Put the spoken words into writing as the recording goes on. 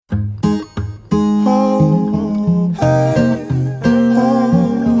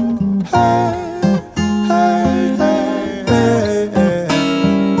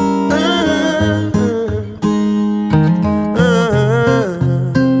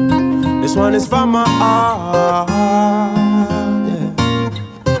one is from my heart.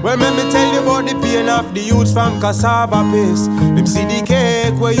 Well, let me tell you about the pain of the youths from cassava paste. Them see the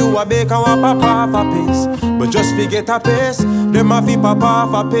cake where you a bake and want pop off a piece. But just forget a pace, them have to pop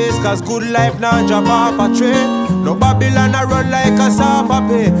off a pace. Cause good life now drop off a tray. No Babylon a run like cassava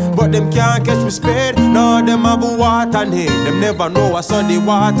pay. But them can't catch me spade. No, them have a water need. Them never know I saw the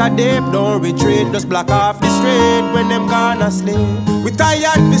water deep. Don't retreat, just block off the street when them gonna sleep. We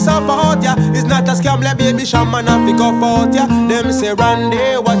tired, we suffer out, yeah. It's not a scam like baby shaman and pick up out, yeah. Them say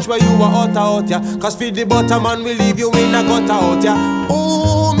Randy, watch where you are out, yeah. Cause feed the bottom and we leave you in a gutter out, yeah.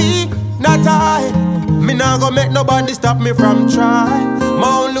 Ooh, me, not I. Me not gonna make nobody stop me from try. My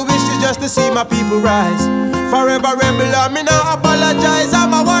only wish is just to see my people rise. Forever rebel and me not apologize.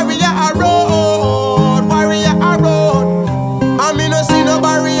 I'm a warrior a road, warrior a road. And me no see no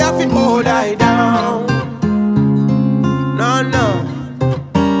barrier fi hold I down. No, no.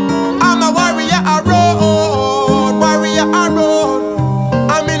 I'm a warrior a road, warrior a road.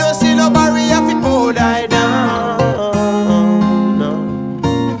 And me no see no barrier fi hold I down. No.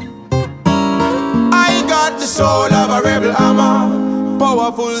 I got the soul of a rebel hammer.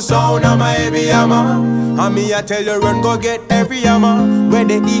 Powerful sound of my heavy hammer. And me I tell you run go get every hammer. Where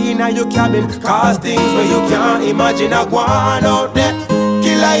they in your cabin. Cause things where you can't imagine a one out there.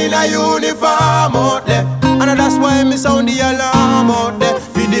 Killer in a uniform out there. And that's why me sound the alarm out there.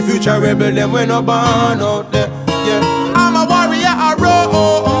 For the future rebel them when no born out there. Yeah, I'm a warrior a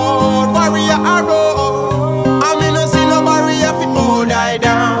road, warrior a road. I me no see no barrier fi hold I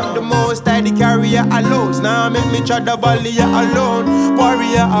down. The most I the carrier alone. Now make me try the valley alone.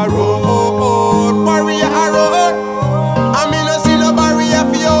 Warrior a road, warrior a road. I me no see no barrier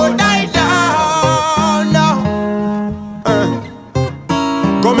fi hold I down. No.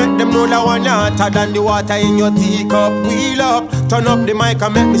 Go make them know that one hotter than the water in your teacup. Wheel up, turn up the mic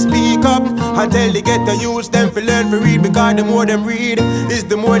and make me speak up. And tell the ghetto youths them fi learn fi read. Because the more them read, is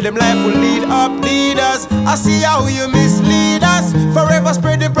the more them life will lead up. Leaders, I see how you mislead us. Forever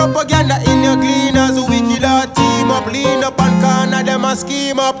spread the propaganda in your cleaners. Wicked heart team up, lean up and corner them a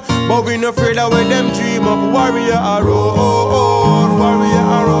scheme up. But we no afraid of when them dream up. Warrior a road, warrior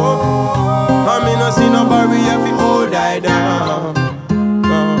a road. I me no see no barrier fi hold I down.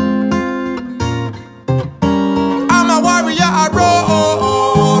 Warrior a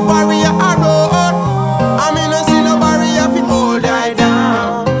road, warrior a road. I me no see no barrier fi hold I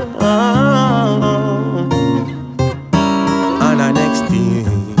down. And the next thing,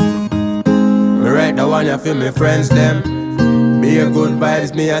 me write the one ya feel me friends them. Me a good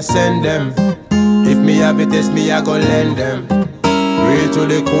vibes, me a send them. If me have it, it's me a go lend them. Real to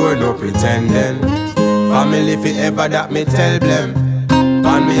the core, no pretending. Family fi ever that me tell them.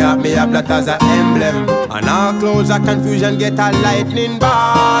 And me have that as an emblem. And our clothes are confusion, get a lightning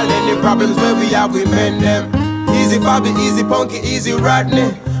ball. Any problems where we have, we mend them. Easy Bobby, easy Punky, easy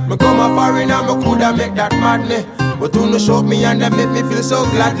Rodney. Me come a foreigner, me coulda make that madness. But who no show me and them make me feel so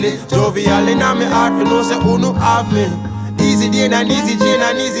gladly. Jovial in my heart, for no say who no have me. Easy Dane and easy Jane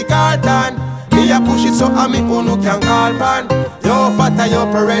and easy Carlton. Me a push it so I me who no can call pan. Yo fatter, yo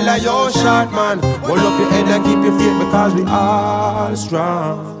Perella, yo short man. Hold up your head and keep your faith because we all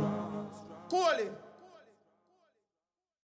strong.